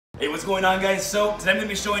Hey, what's going on, guys? So today I'm going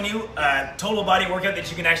to be showing you a total body workout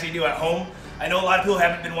that you can actually do at home. I know a lot of people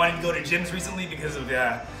haven't been wanting to go to gyms recently because of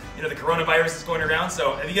the coronavirus is going around.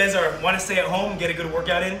 So if you guys want to stay at home and get a good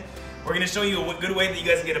workout in, we're going to show you a good way that you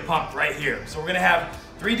guys can get a pump right here. So we're going to have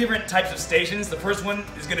 3 different types of stations. The first one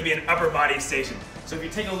is going to be an upper body station. So if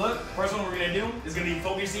you take a look, the first one we're going to do is going to be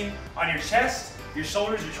focusing on your chest, your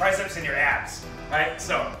shoulders, your triceps, and your abs. All right,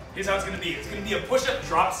 so here's how it's going to be. It's going to be a push-up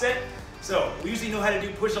drop set. So we usually know how to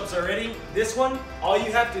do push-ups already. This one, all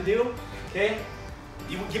you have to do, okay,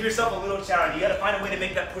 you give yourself a little challenge. You got to find a way to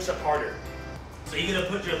make that push-up harder. So you're going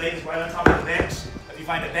to put your legs right on top of the bench. If you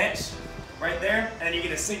find a bench right there, and then you're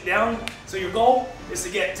going to sink down. So your goal is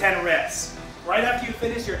to get 10 reps. Right after you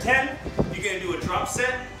finish your 10, you're going to do a drop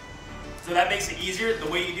set. So that makes it easier.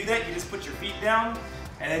 The way you do that, you just put your feet down,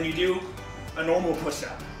 and then you do a normal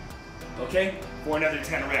push-up, okay, for another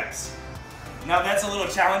 10 reps. Now that's a little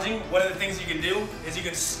challenging. One of the things you can do is you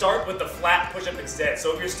can start with the flat push-up instead.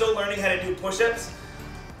 So if you're still learning how to do push-ups,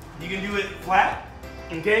 you can do it flat,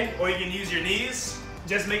 okay? Or you can use your knees.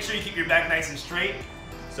 Just make sure you keep your back nice and straight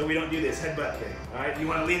so we don't do this headbutt thing, all right? You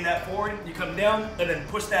want to lean that forward, you come down, and then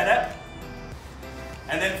push that up.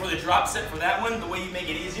 And then for the drop set for that one, the way you make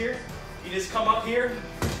it easier, you just come up here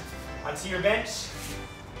onto your bench,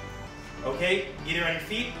 okay? Either on your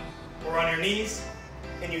feet or on your knees,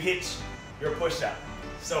 and you hitch your push-up.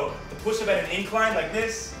 So the push-up at an incline like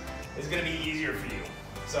this is going to be easier for you.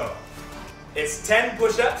 So it's 10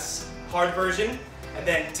 push-ups, hard version, and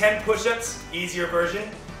then 10 push-ups, easier version.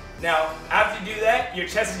 Now after you do that, your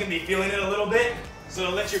chest is going to be feeling it a little bit. So to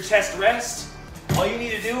let your chest rest, all you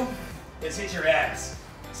need to do is hit your abs.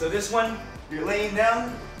 So this one, you're laying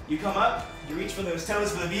down, you come up, you reach for those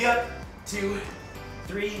toes for the V-up, 2,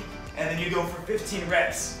 3, and then you go for 15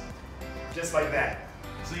 reps, just like that.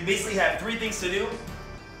 So you basically have 3 things to do.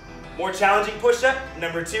 More challenging push-up,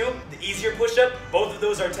 number 2, the easier push-up, both of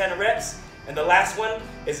those are 10 reps, and the last one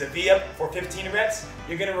is a V-up for 15 reps.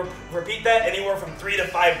 You're gonna repeat that anywhere from 3 to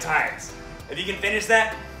 5 times. If you can finish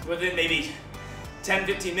that within maybe 10,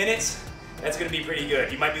 15 minutes, that's gonna be pretty good.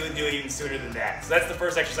 You might be able to do it even sooner than that. So that's the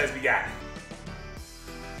first exercise we got.